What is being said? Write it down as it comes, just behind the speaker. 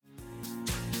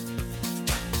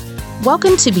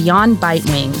Welcome to Beyond Bite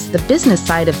Wings, the business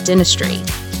side of dentistry,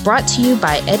 brought to you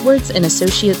by Edwards and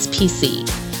Associates PC.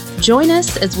 Join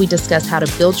us as we discuss how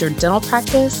to build your dental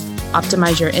practice,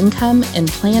 optimize your income, and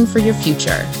plan for your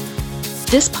future.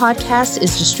 This podcast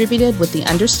is distributed with the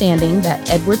understanding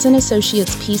that Edwards and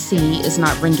Associates PC is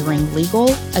not rendering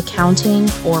legal, accounting,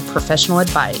 or professional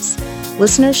advice.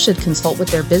 Listeners should consult with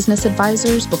their business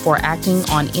advisors before acting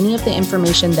on any of the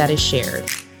information that is shared.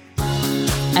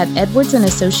 At Edwards and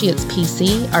Associates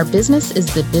PC, our business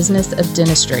is the business of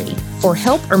dentistry. For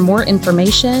help or more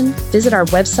information, visit our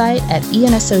website at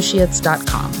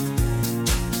eanassociates.com.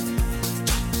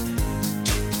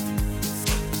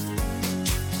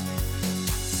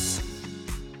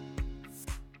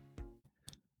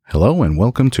 Hello and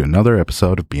welcome to another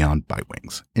episode of Beyond Bite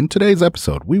Wings. In today's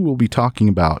episode, we will be talking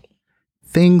about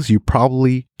things you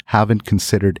probably haven't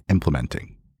considered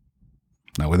implementing.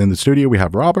 Now, within the studio, we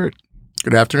have Robert.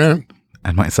 Good afternoon.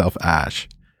 And myself, Ash.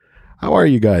 How are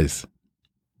you guys?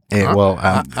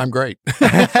 I'm great.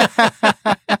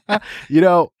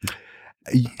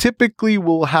 Typically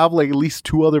we'll have like at least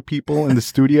two other people in the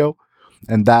studio,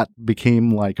 and that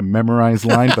became like a memorized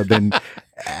line. But then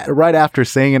right after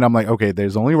saying it, I'm like, okay,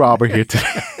 there's only Robert here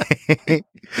today.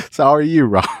 So how are you,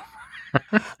 Rob?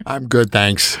 I'm good,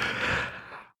 thanks.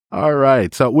 All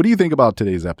right. So what do you think about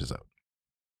today's episode?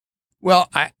 Well,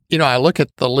 I look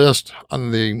at the list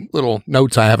on the little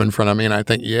notes I have in front of me, and I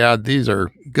think, yeah, these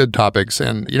are good topics.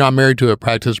 And, I'm married to a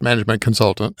practice management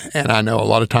consultant, and I know a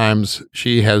lot of times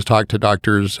she has talked to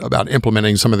doctors about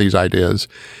implementing some of these ideas.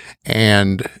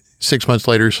 And 6 months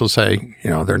later, she'll say,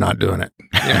 they're not doing it.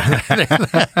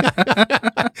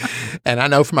 And I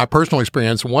know from my personal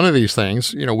experience, one of these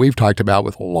things, we've talked about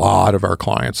with a lot of our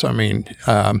clients. I mean,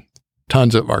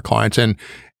 tons of our clients, and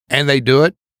they do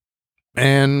it.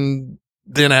 And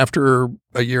then after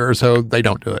a year or so, they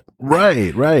don't do it.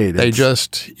 Right. They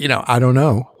just, I don't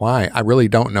know why. I really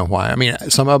don't know why. I mean,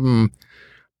 some of them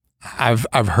I've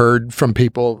heard from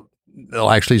people,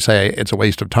 they'll actually say it's a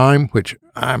waste of time, which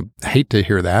I hate to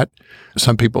hear that.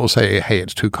 Some people say, hey,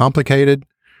 it's too complicated.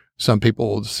 Some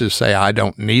people just say, I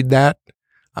don't need that.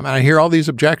 I mean, I hear all these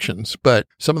objections, but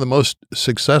some of the most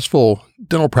successful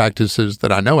dental practices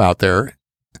that I know out there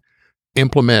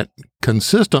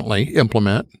consistently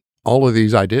implement all of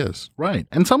these ideas. Right.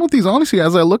 And some of these, honestly,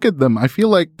 as I look at them, I feel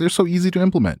like they're so easy to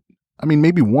implement. I mean,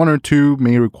 maybe one or two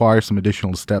may require some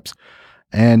additional steps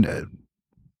and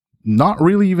not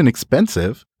really even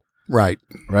expensive. Right.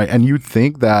 And you'd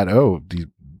think that,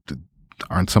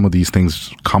 aren't some of these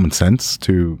things common sense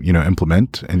to,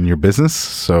 implement in your business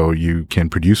so you can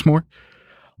produce more?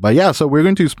 But yeah, so we're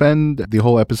going to spend the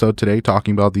whole episode today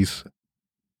talking about these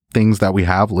things that we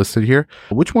have listed here.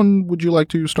 Which one would you like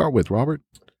to start with, Robert?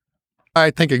 I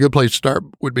think a good place to start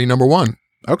would be number one.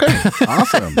 Okay,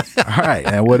 awesome. All right,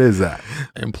 and what is that?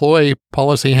 Employee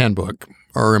Policy Handbook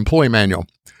or Employee Manual.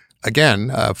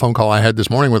 Again, a phone call I had this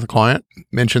morning with a client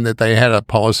mentioned that they had a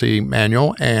policy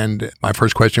manual, and my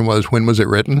first question was, when was it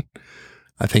written?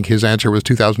 I think his answer was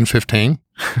 2015.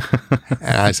 And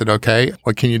I said, okay,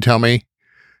 what can you tell me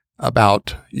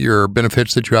about your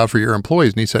benefits that you have for your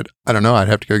employees? And he said, I don't know. I'd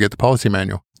have to go get the policy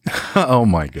manual. Oh,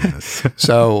 my goodness.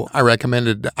 So I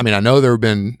recommended, I know there have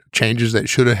been changes that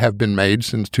should have been made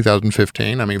since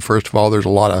 2015. First of all, there's a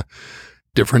lot of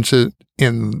differences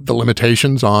in the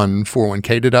limitations on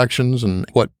 401k deductions and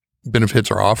what benefits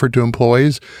are offered to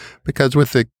employees, because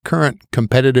with the current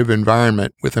competitive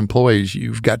environment with employees,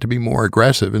 you've got to be more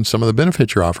aggressive in some of the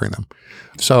benefits you're offering them.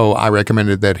 So I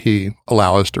recommended that he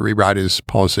allow us to rewrite his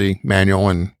policy manual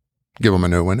and give him a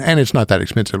new one. And it's not that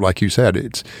expensive, like you said.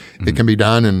 It can be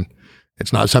done, and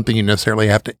it's not something you necessarily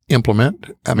have to implement.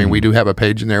 We do have a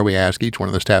page in there. We ask each one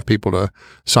of the staff people to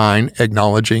sign,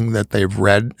 acknowledging that they've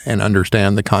read and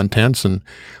understand the contents. And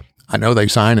I know they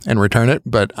sign and return it,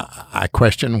 but I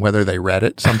question whether they read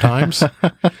it sometimes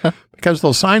because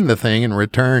they'll sign the thing and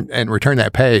return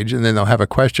that page, and then they'll have a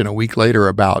question a week later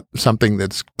about something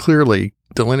that's clearly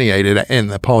delineated in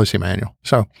the policy manual.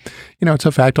 So, it's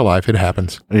a fact of life. It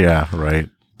happens. Yeah, right.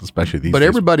 Especially these days. But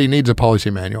everybody needs a policy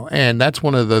manual, and that's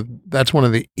one of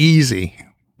the easy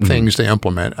things to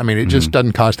implement. it just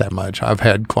doesn't cost that much. I've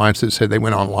had clients that said they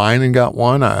went online and got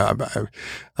one.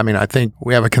 I think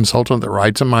we have a consultant that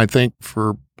writes them, I think,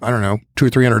 for, $200 or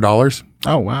 $300.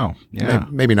 Oh, wow. Yeah.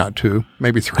 Maybe not two,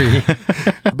 maybe three,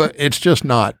 but it's just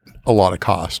not a lot of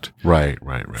cost. Right.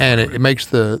 And it makes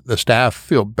the staff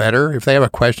feel better. If they have a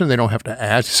question, they don't have to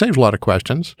ask. It saves a lot of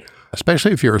questions,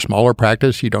 especially if you're a smaller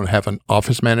practice, you don't have an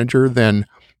office manager, then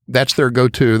that's their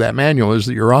go-to. That manual is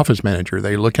your office manager.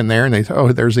 They look in there and they say,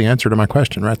 oh, there's the answer to my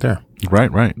question right there.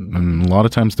 Right. And a lot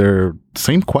of times they're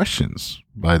same questions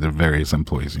by the various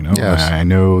employees, you know. Yes. I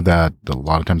know that a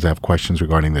lot of times they have questions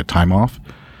regarding their time off,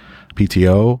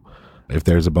 PTO, if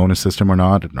there's a bonus system or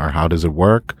not, or how does it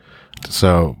work.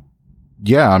 So,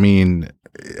 yeah, I mean,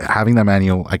 having that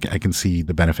manual, I can see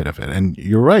the benefit of it. And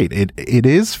you're right. It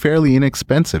is fairly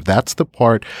inexpensive. That's the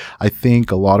part I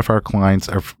think a lot of our clients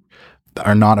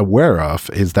are not aware of,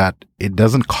 is that it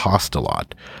doesn't cost a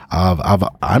lot.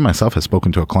 I myself have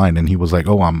spoken to a client and he was like,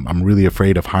 oh, I'm really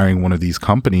afraid of hiring one of these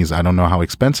companies. I don't know how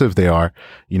expensive they are.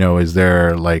 You know, is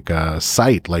there like a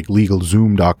site like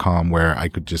LegalZoom.com where I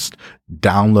could just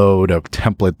download a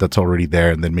template that's already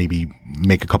there and then maybe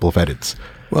make a couple of edits?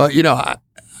 Well, you know,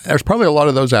 there's probably a lot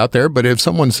of those out there, but if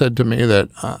someone said to me that,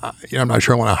 I'm not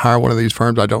sure I want to hire one of these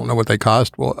firms, I don't know what they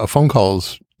cost. Well, a phone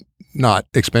call's not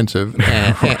expensive,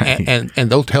 and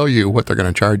they'll tell you what they're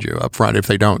going to charge you up front. If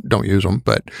they don't use them,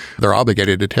 but they're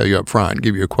obligated to tell you up front,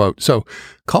 give you a quote. So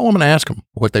call them and ask them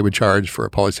what they would charge for a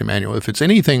policy manual. If it's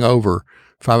anything over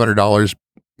 $500,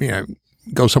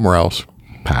 go somewhere else.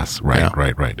 Pass.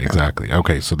 Right. Exactly.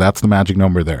 Okay. So that's the magic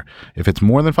number there. If it's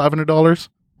more than $500,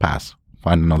 pass.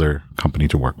 Find another company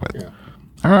to work with. Yeah.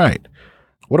 All right.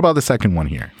 What about the second one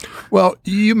here? Well,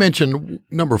 you mentioned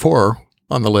number 4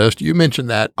 on the list. You mentioned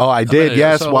that. Oh, I did.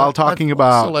 Yes. So while talking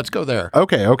about. So let's go there.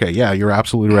 Okay. Yeah, you're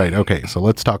absolutely right. Okay. So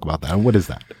let's talk about that. What is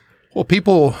that?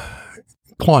 Well,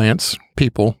 clients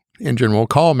in general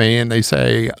call me and they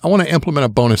say, I want to implement a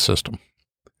bonus system.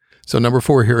 So number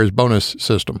 4 here is bonus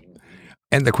system.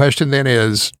 And the question then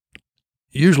is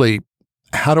usually,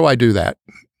 how do I do that?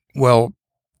 Well,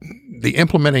 the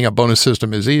implementing a bonus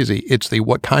system is easy. It's the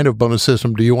what kind of bonus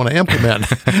system do you want to implement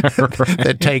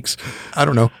that takes, I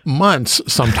don't know, months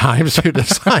sometimes to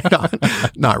decide on.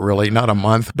 Not really, not a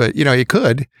month, but you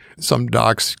could. Some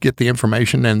docs get the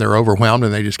information and they're overwhelmed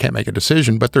and they just can't make a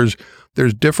decision. But there's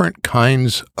different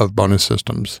kinds of bonus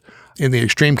systems. In the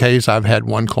extreme case, I've had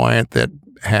one client that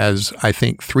has, I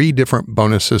think, 3 different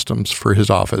bonus systems for his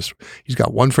office. He's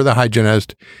got one for the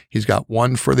hygienist. He's got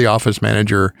one for the office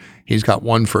manager. He's got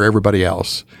one for everybody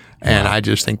else. And I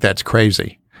just think that's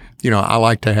crazy. I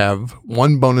like to have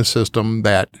one bonus system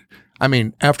that,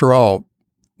 after all,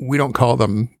 we don't call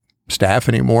them staff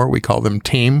anymore. We call them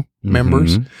team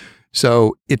members.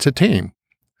 So it's a team.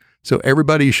 So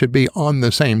everybody should be on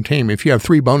the same team. If you have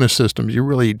 3 bonus systems, you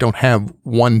really don't have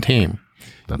one team.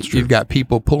 That's true. You've got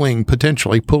people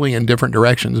potentially pulling in different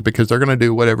directions because they're going to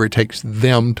do whatever it takes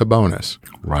them to bonus.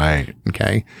 Right.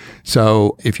 Okay.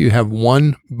 So if you have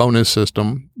one bonus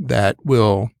system that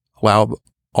will allow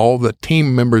all the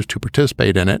team members to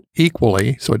participate in it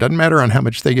equally, so it doesn't matter on how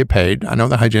much they get paid. I know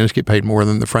the hygienists get paid more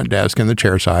than the front desk and the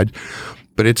chair side,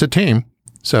 but it's a team.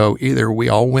 So either we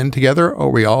all win together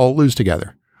or we all lose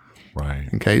together. Right.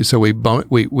 Okay. So we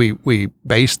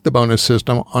base the bonus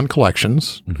system on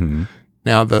collections. Mm-hmm.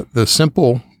 Now, the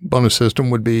simple bonus system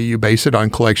would be you base it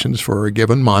on collections for a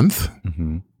given month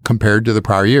compared to the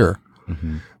prior year.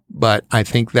 Mm-hmm. But I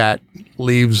think that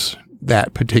leaves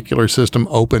that particular system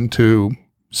open to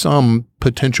some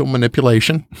potential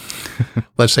manipulation.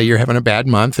 Let's say you're having a bad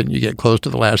month and you get close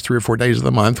to the last 3 or 4 days of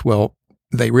the month. Well,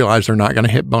 they realize they're not going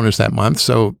to hit bonus that month,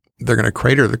 so they're going to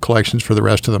crater the collections for the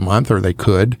rest of the month, or they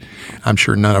could. I'm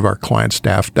sure none of our client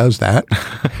staff does that.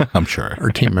 I'm sure. Or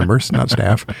team members, not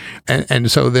staff. And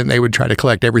so then they would try to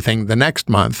collect everything the next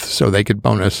month so they could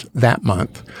bonus that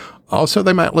month. Also,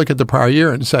 they might look at the prior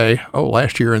year and say, oh,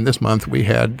 last year in this month we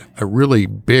had a really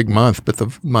big month, but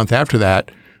the month after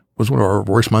that was one of our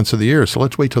worst months of the year. So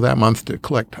let's wait till that month to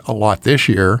collect a lot this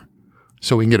year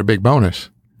so we can get a big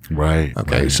bonus. Right.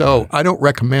 Okay. Right, so I don't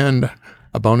recommend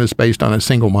a bonus based on a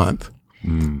single month.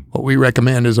 What we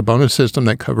recommend is a bonus system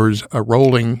that covers a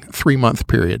rolling 3-month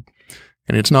period.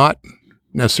 And it's not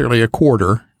necessarily a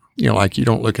quarter. Like you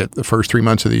don't look at the first 3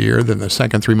 months of the year, then the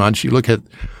second 3 months. You look at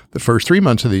the first 3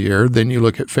 months of the year, then you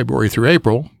look at February through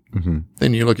April,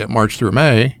 then you look at March through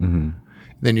May,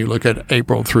 then you look at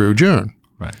April through June.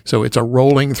 Right. So it's a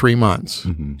rolling 3 months.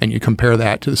 And you compare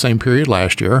that to the same period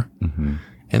last year,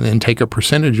 and then take a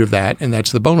percentage of that, and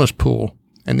that's the bonus pool.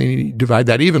 And then you divide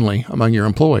that evenly among your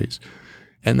employees.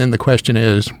 And then the question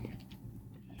is,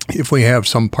 if we have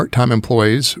some part-time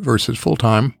employees versus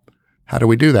full-time, how do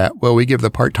we do that? Well, we give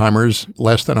the part-timers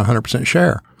less than 100%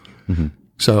 share.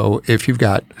 So if you've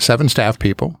got 7 staff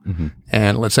people,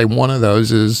 and let's say one of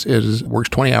those works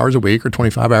 20 hours a week or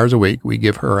 25 hours a week, we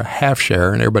give her a half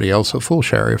share and everybody else a full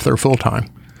share if they're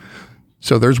full-time.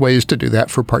 So there's ways to do that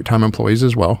for part-time employees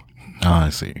as well. I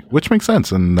see. Which makes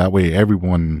sense. And that way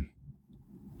everyone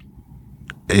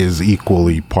is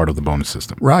equally part of the bonus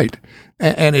system. Right.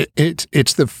 And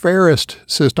it's the fairest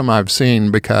system I've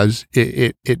seen because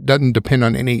it doesn't depend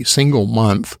on any single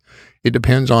month. It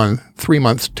depends on 3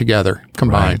 months together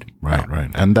combined. Right.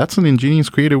 And that's an ingenious,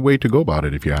 creative way to go about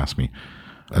it, if you ask me,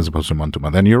 as opposed to month to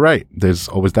month. And you're right. There's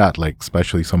always that, like,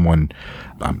 especially someone,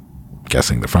 I'm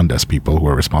guessing the front desk people who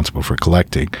are responsible for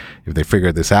collecting, if they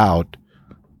figure this out,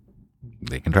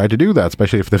 they can try to do that,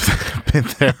 especially if they've been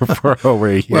there for over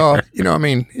a year. Well, I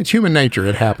mean, it's human nature.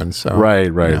 It happens. So, Right.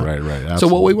 Absolutely. So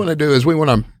what we want to do is we want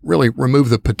to really remove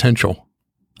the potential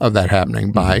of that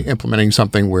happening by implementing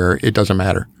something where it doesn't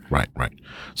matter. Right.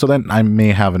 So then I may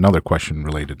have another question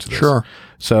related to this. Sure.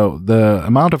 So the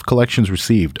amount of collections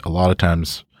received a lot of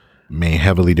times may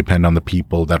heavily depend on the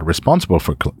people that are responsible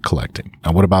for collecting.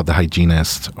 Now, what about the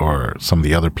hygienists or some of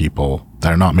the other people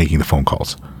that are not making the phone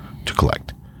calls to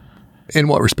collect? In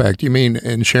what respect? You mean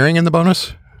in sharing in the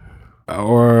bonus?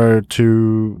 Or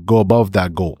to go above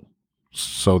that goal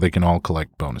so they can all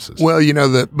collect bonuses? Well,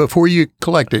 that before you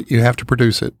collect it, you have to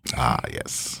produce it.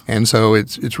 Yes. And so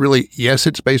it's really, yes,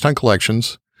 it's based on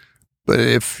collections, but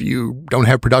if you don't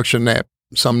have production at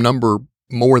some number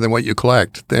more than what you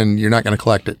collect, then you're not going to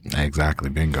collect it. Exactly.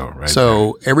 Bingo. Right.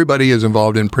 So everybody is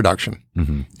involved in production,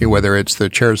 whether it's the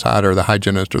chair side or the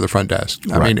hygienist or the front desk.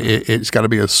 I mean, it's got to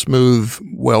be a smooth,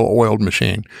 well-oiled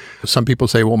machine. Some people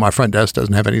say, well, my front desk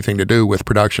doesn't have anything to do with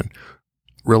production.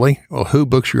 Really? Well, who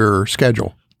books your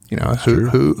schedule?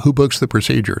 Who books the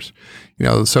procedures?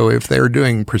 So if they're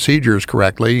doing procedures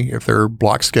correctly, if they're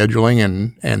block scheduling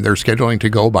and they're scheduling to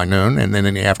go by noon, and then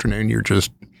in the afternoon you're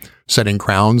just setting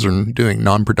crowns and doing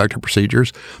non-productive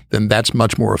procedures, then that's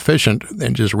much more efficient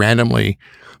than just randomly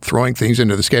throwing things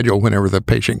into the schedule whenever the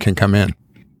patient can come in.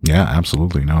 Yeah,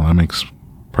 absolutely. No, that makes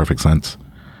perfect sense.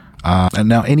 And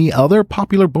now, any other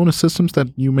popular bonus systems that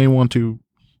you may want to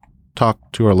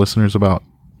talk to our listeners about?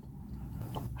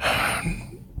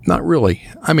 Not really.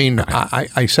 I mean,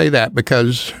 I say that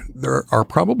because there are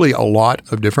probably a lot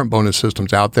of different bonus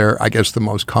systems out there. I guess the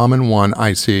most common one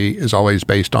I see is always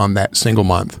based on that single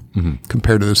month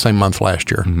compared to the same month last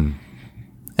year.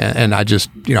 And I just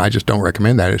don't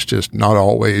recommend that. It's just not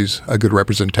always a good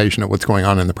representation of what's going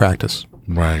on in the practice.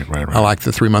 Right. I like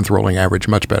the 3-month rolling average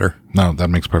much better. No, that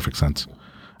makes perfect sense.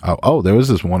 There was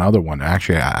this one other one.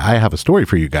 Actually, I have a story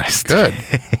for you guys. Good.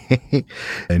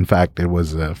 In fact, it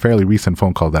was a fairly recent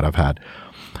phone call that I've had.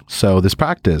 So this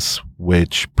practice,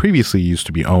 which previously used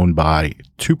to be owned by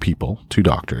two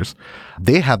doctors,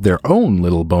 they had their own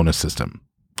little bonus system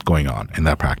going on in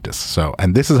that practice. So,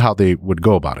 and this is how they would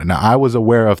go about it. Now, I was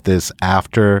aware of this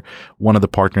after one of the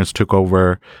partners took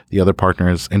over the other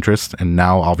partner's interest, and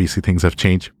now obviously things have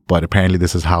changed, but apparently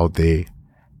this is how they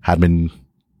had been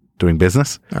doing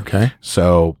business. Okay.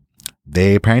 So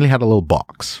they apparently had a little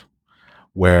box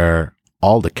where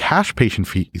all the cash patient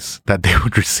fees that they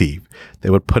would receive, they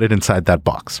would put it inside that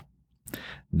box.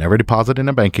 Never deposit in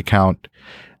a bank account.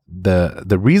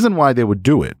 The reason why they would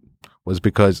do it was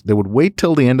because they would wait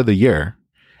till the end of the year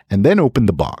and then open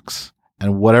the box.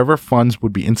 And whatever funds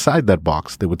would be inside that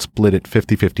box, they would split it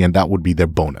 50-50, and that would be their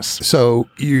bonus. So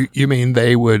you mean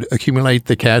they would accumulate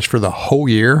the cash for the whole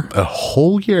year? A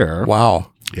whole year.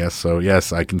 Wow. Yes. So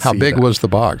yes, I can see How big that. was the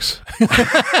box?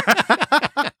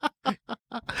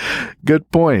 Good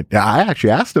point. Yeah, I actually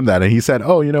asked him that, and he said,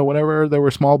 whenever there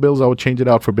were small bills, I would change it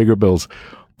out for bigger bills.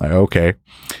 Like, okay.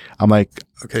 I'm like,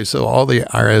 okay, so all the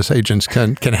IRS agents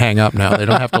can hang up now. They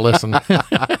don't have to listen.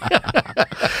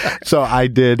 So I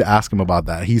did ask him about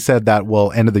that. He said that,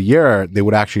 end of the year, they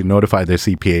would actually notify their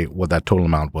CPA what that total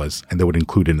amount was, and they would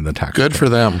include it in the tax Good return. for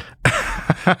them.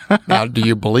 Now, do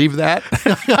you believe that?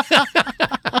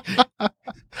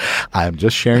 I'm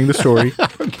just sharing the story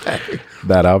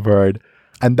that I've heard.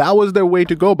 And that was their way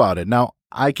to go about it. Now,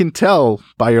 I can tell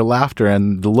by your laughter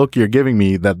and the look you're giving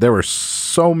me that there were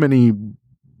so many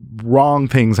wrong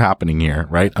things happening here,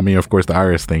 right? I mean, of course, the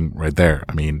IRS thing right there.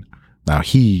 I mean, now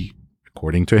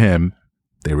according to him,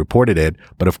 they reported it.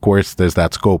 But of course, there's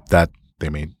that scope that they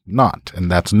may not.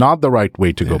 And that's not the right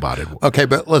way to go about it. Okay,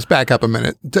 but let's back up a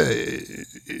minute.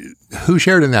 Who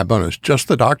shared in that bonus? Just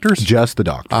the doctors? Just the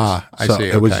doctors. I see.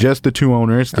 Okay. It was just the two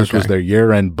owners. This was their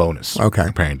year-end bonus. Okay.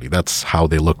 Apparently. That's how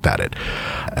they looked at it.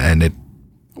 And it...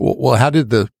 Well, how did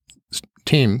the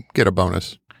team get a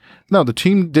bonus? No, the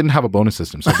team didn't have a bonus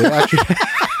system. So they actually...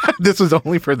 This was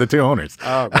only for the two owners.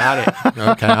 Oh, got it.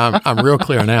 Okay, I'm real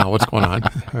clear now. What's going on?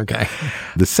 Okay.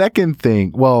 The second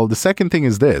thing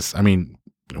is this. I mean,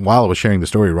 while I was sharing the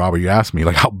story, Robert, you asked me,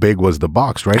 like, how big was the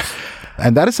box, right?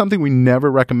 And that is something we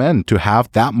never recommend, to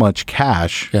have that much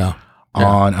cash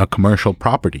on a commercial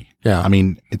property. Yeah. I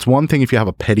mean, it's one thing if you have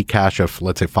a petty cash of,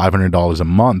 let's say, $500 a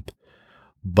month,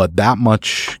 But that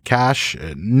much cash,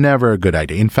 never a good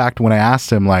idea. In fact, when I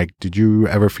asked him, like, did you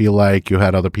ever feel like you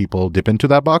had other people dip into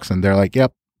that box? And they're like,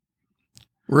 yep.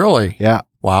 Really? Yeah.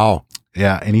 Wow.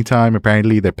 Yeah. Anytime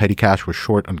apparently their petty cash was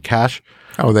short on cash.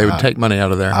 Oh, they would take money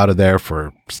out of there.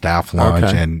 For staff lunch.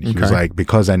 Okay. And he was like,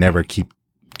 because I never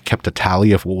kept a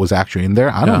tally of what was actually in there.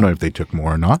 I don't know if they took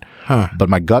more or not. Huh. But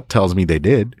my gut tells me they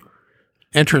did.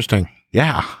 Interesting.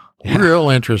 Yeah. Real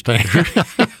interesting.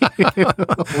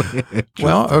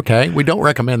 Well, okay. We don't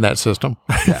recommend that system.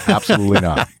 Yeah, absolutely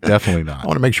not. Definitely I not.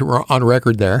 want to make sure we're on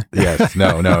record there. Yes.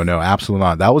 No, absolutely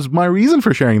not. That was my reason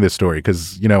for sharing this story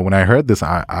because, when I heard this,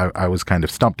 I was kind of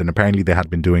stumped. And apparently they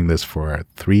had been doing this for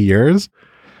 3 years.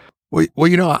 Well,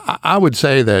 I would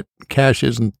say that cash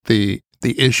isn't the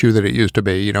issue that it used to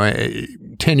be.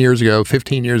 10 years ago,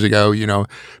 15 years ago,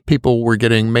 people were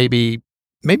getting maybe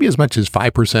as much as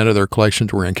 5% of their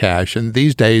collections were in cash. And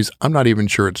these days, I'm not even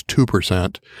sure it's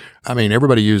 2%. I mean,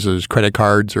 everybody uses credit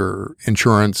cards or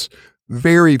insurance.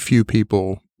 Very few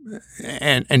people,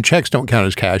 and checks don't count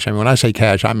as cash. I mean, when I say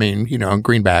cash, I mean,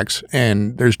 greenbacks.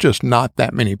 And there's just not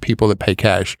that many people that pay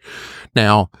cash.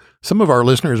 Now, some of our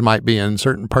listeners might be in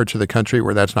certain parts of the country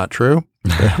where that's not true,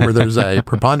 where there's a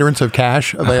preponderance of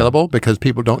cash available because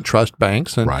people don't trust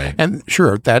banks. And, right. And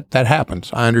sure, that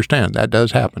happens. I understand. That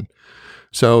does happen.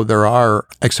 So there are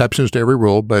exceptions to every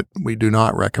rule, but we do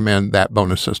not recommend that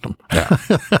bonus system. Yeah,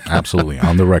 absolutely.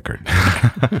 On the record.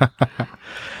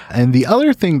 And the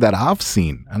other thing that I've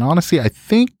seen, and honestly, I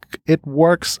think it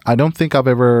works. I don't think I've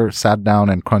ever sat down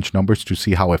and crunched numbers to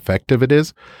see how effective it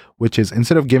is, which is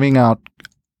instead of giving out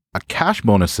a cash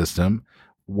bonus system,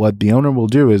 what the owner will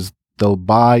do is they'll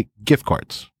buy gift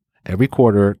cards. Every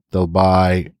quarter, they'll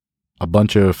buy a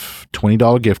bunch of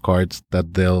 $20 gift cards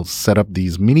that they'll set up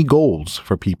these mini goals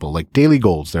for people, like daily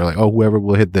goals. They're like, oh, whoever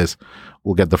will hit this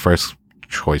will get the first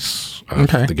choice of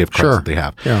the gift cards that they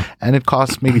have. Yeah. And it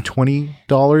costs maybe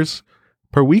 $20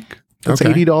 per week. That's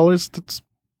 $80.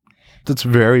 That's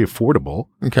very affordable.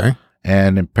 Okay.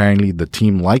 And apparently the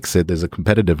team likes it. There's a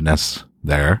competitiveness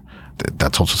there.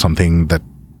 That's also something that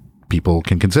people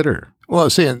can consider. Well,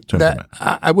 see, that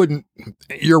I wouldn't.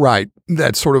 You're right.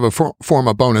 That's sort of a form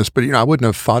of bonus, but I wouldn't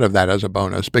have thought of that as a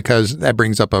bonus because that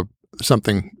brings up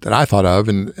something that I thought of,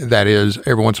 and that is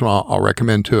every once in a while I'll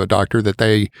recommend to a doctor that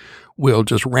they will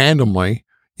just randomly,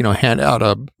 hand out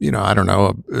a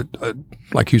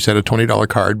like you said, a $20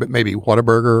 card, but maybe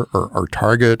Whataburger or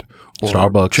Target or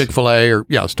Starbucks, Chick-fil-A or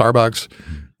Starbucks.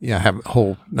 Yeah, I have a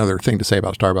whole another thing to say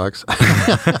about Starbucks.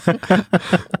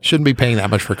 Shouldn't be paying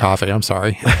that much for coffee. I'm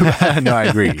sorry. No, I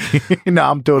agree. No,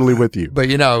 I'm totally with you. But,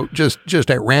 just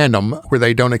at random where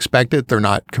they don't expect it, they're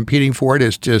not competing for it.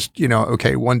 It's just,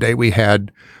 okay, one day we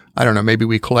had, I don't know, maybe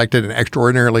we collected an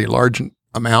extraordinarily large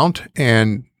amount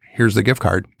and here's the gift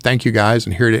card. Thank you guys.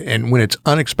 And and when it's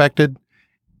unexpected,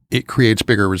 it creates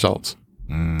bigger results.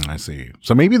 I see.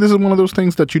 So maybe this is one of those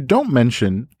things that you don't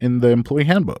mention in the employee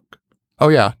handbook. Oh,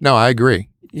 yeah. No, I agree.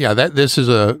 Yeah, this is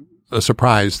a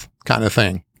surprise kind of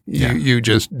thing. You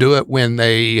just do it when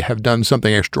they have done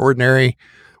something extraordinary,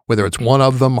 whether it's one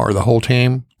of them or the whole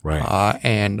team. Right.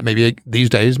 And maybe these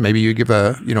days, you give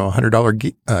a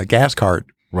 $100 gas card.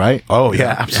 Right. Oh,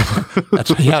 yeah.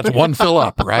 Absolutely. It's one fill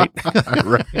up, right?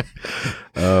 Right.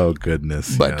 Oh,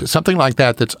 goodness. But something like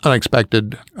that's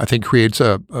unexpected, I think creates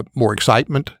a more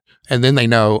excitement. And then they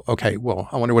know, okay, well,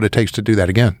 I wonder what it takes to do that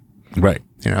again. Right.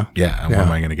 Yeah. What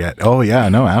am I going to get? Oh, yeah.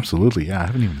 No, absolutely. Yeah. I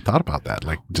haven't even thought about that.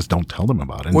 Like, just don't tell them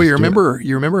about it. Well, you remember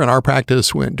in our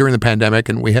practice during the pandemic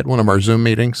and we had one of our Zoom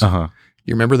meetings. Uh-huh.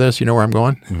 You remember this? You know where I'm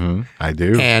going? Mm-hmm. I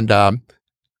do. And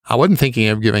I wasn't thinking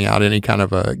of giving out any kind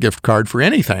of a gift card for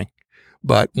anything.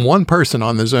 But one person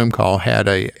on the Zoom call had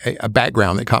a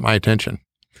background that caught my attention.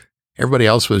 Everybody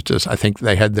else was just, I think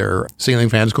they had their ceiling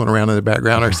fans going around in the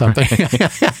background or something,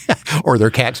 or their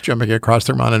cats jumping across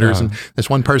their monitors. And this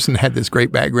one person had this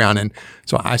great background. And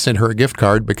so I sent her a gift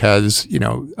card because,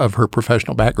 of her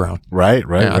professional background. Right.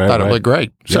 I thought it looked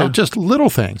great. So just little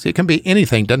things. It can be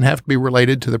anything. Doesn't have to be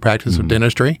related to the practice of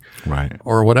dentistry. Right.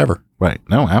 Or whatever. Right.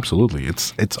 No, absolutely.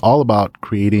 It's all about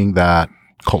creating that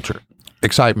culture.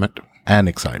 Excitement. And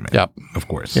excitement. Yep. Of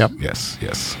course. Yep.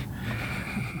 Yes.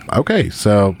 Okay.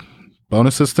 So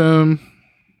bonus system.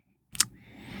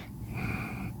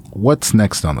 What's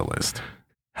next on the list?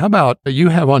 How about you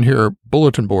have on here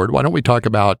bulletin board? Why don't we talk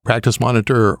about practice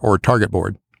monitor or target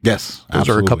board? Yes. Those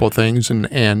are a couple of things. And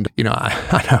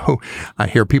I know I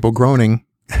hear people groaning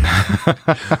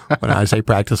when I say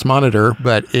practice monitor,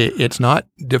 but it's not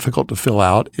difficult to fill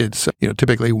out. It's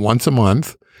typically once a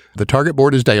month. The target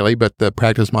board is daily, but the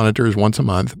practice monitor is once a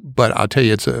month. But I'll tell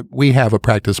you, we have a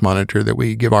practice monitor that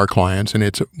we give our clients, and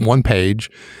it's one page,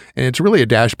 and it's really a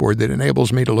dashboard that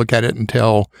enables me to look at it and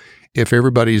tell if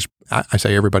everybody's, I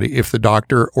say everybody, if the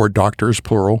doctor or doctors,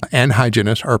 plural, and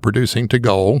hygienists are producing to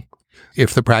goal,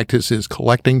 if the practice is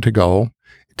collecting to goal.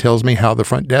 It tells me how the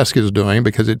front desk is doing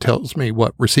because it tells me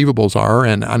what receivables are,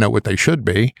 and I know what they should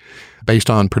be based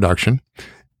on production.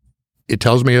 It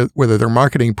tells me whether their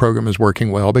marketing program is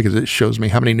working well because it shows me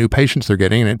how many new patients they're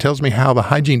getting. And it tells me how the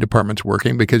hygiene department's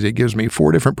working because it gives me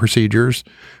 4 different procedures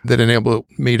that enable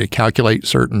me to calculate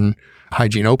certain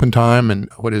hygiene open time and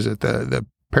the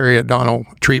periodontal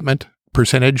treatment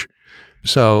percentage.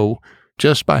 So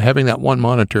just by having that one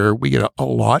monitor, we get a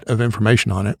lot of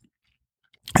information on it.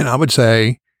 And I would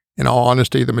say, in all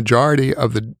honesty, the majority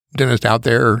of the dentists out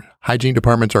there, hygiene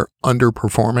departments are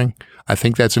underperforming. I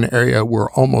think that's an area where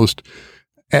almost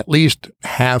at least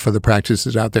half of the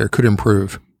practices out there could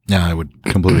improve. Yeah, I would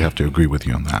completely have to agree with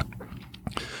you on that.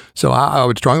 So I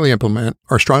would strongly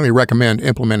recommend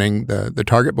implementing the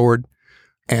target board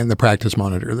and the practice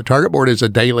monitor. The target board is a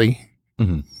daily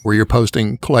where you're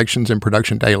posting collections and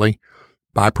production daily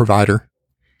by provider.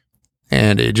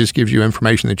 And it just gives you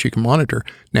information that you can monitor.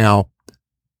 Now,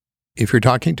 if you're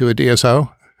talking to a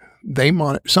DSO,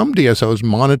 some DSOs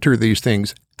monitor these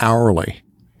things hourly.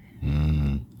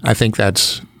 I think I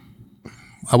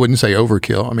wouldn't say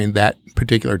overkill. I mean, that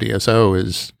particular DSO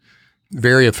is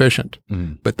very efficient,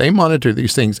 but they monitor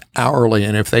these things hourly.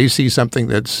 And if they see something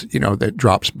that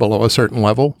drops below a certain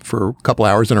level for a couple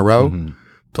hours in a row,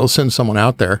 they'll send someone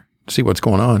out there to see what's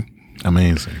going on.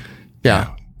 Amazing.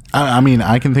 Yeah. I mean,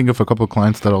 I can think of a couple of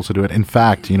clients that also do it. In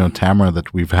fact, Tamara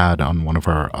that we've had on one of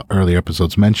our early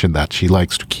episodes mentioned that she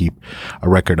likes to keep a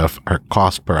record of her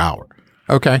cost per hour.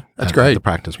 Okay. That's great. The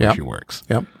practice where she works.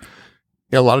 Yep.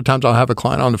 Yeah. A lot of times I'll have a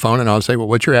client on the phone and I'll say, well,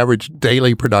 what's your average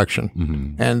daily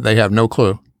production? And they have no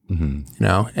clue,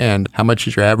 and how much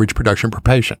is your average production per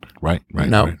patient? Right. They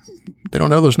don't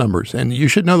know those numbers, and you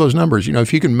should know those numbers.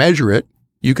 If you can measure it,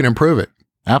 you can improve it.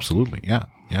 Absolutely. Yeah.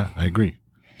 Yeah. I agree.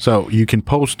 So you can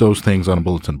post those things on a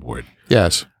bulletin board.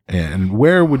 Yes. And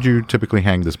where would you typically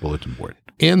hang this bulletin board?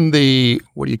 In the,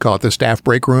 what do you call it, the staff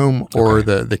break room or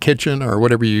the kitchen or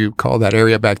whatever you call that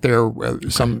area back there.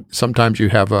 Sometimes you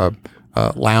have a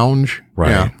lounge.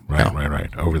 Right.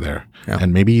 Over there. Yeah.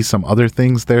 And maybe some other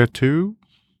things there too.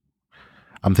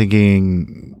 I'm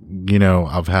thinking,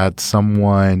 I've had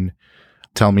someone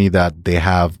tell me that they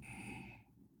have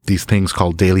these things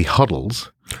called daily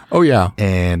huddles. Oh, yeah.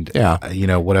 And,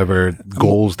 whatever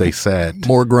goals they set.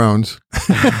 More groans.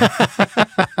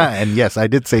 And yes, I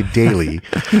did say daily,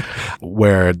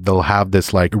 where they'll have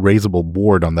this erasable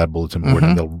board on that bulletin board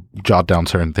and they'll jot down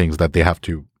certain things that they have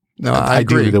to. No, I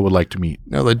agree. They would like to meet.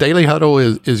 No, the daily huddle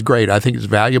is great. I think it's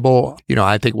valuable.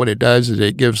 I think what it does is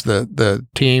it gives the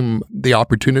team the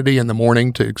opportunity in the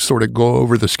morning to sort of go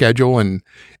over the schedule, and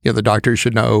the doctor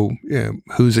should know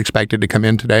who's expected to come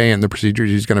in today and the procedures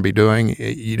he's going to be doing.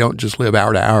 You don't just live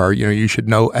hour to hour. You should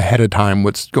know ahead of time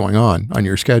what's going on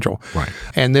your schedule. Right.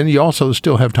 And then you also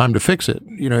still have time to fix it.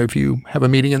 If you have a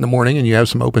meeting in the morning and you have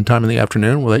some open time in the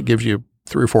afternoon, well, that gives you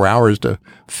 3 or 4 hours to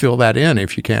fill that in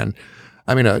if you can.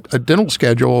 I mean, a dental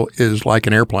schedule is like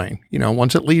an airplane.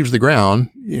 Once it leaves the ground,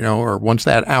 or once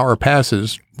that hour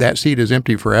passes, that seat is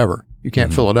empty forever. You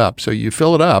can't fill it up. So you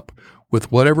fill it up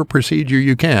with whatever procedure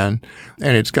you can,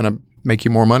 and it's going to make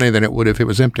you more money than it would if it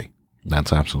was empty.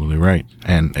 That's absolutely right.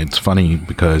 And it's funny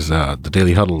because the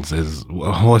daily huddles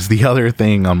was the other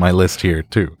thing on my list here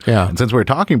too. Yeah. And since we're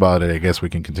talking about it, I guess we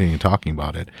can continue talking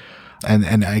about it.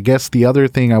 And I guess the other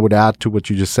thing I would add to what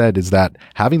you just said is that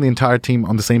having the entire team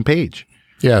on the same page.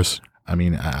 Yes. I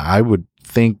mean, I would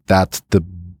think that's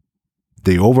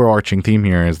the overarching theme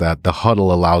here is that the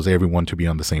huddle allows everyone to be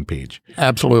on the same page.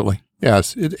 Absolutely.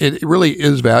 Yes. It really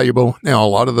is valuable. Now, a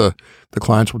lot of the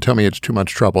clients will tell me it's too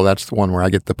much trouble. That's the one where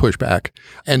I get the pushback.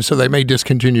 And so they may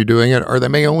discontinue doing it, or they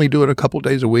may only do it a couple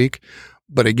days a week.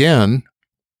 But again,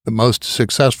 the most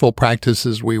successful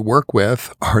practices we work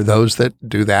with are those that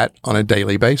do that on a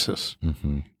daily basis.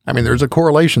 I mean, there's a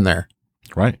correlation there.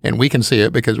 Right. And we can see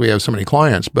it because we have so many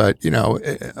clients, but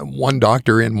one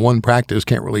doctor in one practice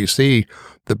can't really see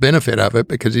the benefit of it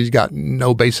because he's got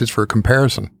no basis for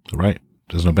comparison. Right.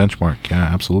 There's no benchmark. Yeah,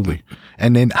 absolutely.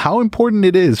 And then how important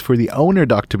it is for the owner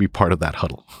doc to be part of that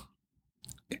huddle.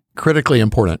 Critically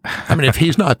important. I mean, if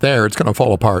he's not there, it's going to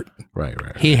fall apart. Right.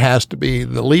 He has to be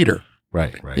the leader.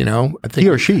 Right. I think he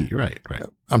or she. Right.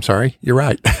 I'm sorry. You're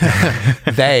right.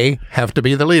 They have to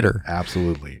be the leader.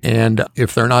 Absolutely. And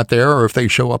if they're not there, or if they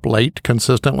show up late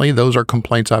consistently, those are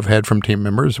complaints I've had from team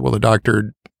members. Well, the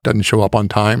doctor doesn't show up on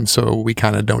time, so we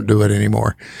kind of don't do it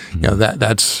anymore.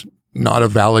 That's not a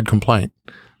valid complaint.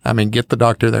 I mean, get the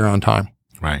doctor there on time.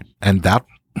 Right. And that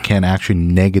can actually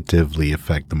negatively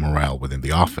affect the morale within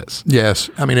the office. Yes.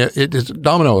 I mean, it's a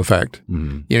domino effect.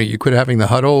 Mhm. You know, you quit having the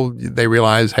huddle. They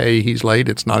realize, hey, he's late.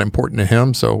 It's not important to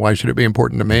him. So why should it be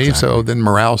important to me? Exactly. So then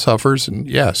morale suffers. And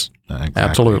yes,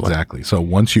 absolutely. Exactly. So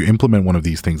once you implement one of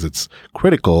these things, it's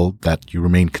critical that you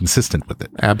remain consistent with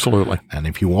it. Absolutely. And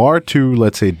if you are to,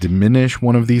 let's say, diminish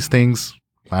one of these things,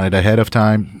 plan it ahead of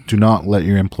time. Do not let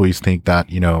your employees think that,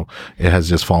 you know, it has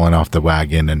just fallen off the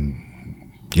wagon and,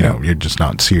 you know, you're just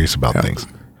not serious about things.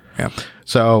 Yeah.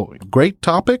 So great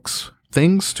topics,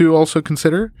 things to also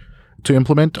consider to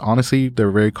implement. Honestly,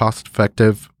 they're very cost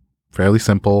effective, fairly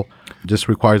simple, just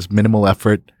requires minimal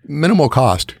effort. Minimal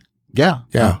cost. Yeah.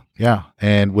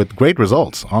 And with great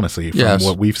results, honestly, from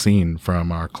what we've seen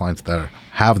from our clients that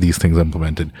have these things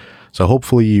implemented. So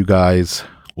hopefully you guys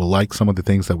will like some of the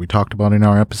things that we talked about in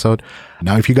our episode.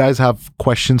 Now, if you guys have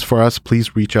questions for us,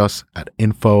 please reach us at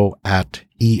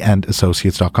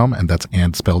info@eandassociates.com. And that's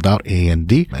and spelled out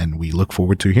A-N-D. And we look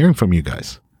forward to hearing from you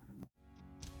guys.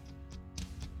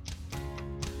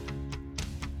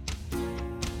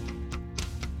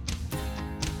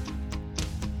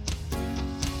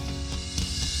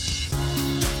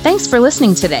 Thanks for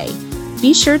listening today.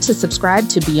 Be sure to subscribe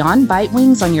to Beyond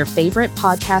Bitewings on your favorite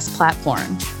podcast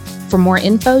platform. For more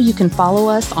info, you can follow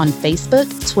us on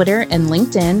Facebook, Twitter, and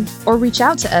LinkedIn, or reach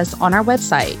out to us on our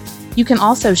website. You can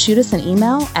also shoot us an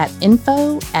email at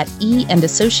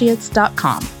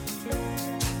info@eandassociates.com.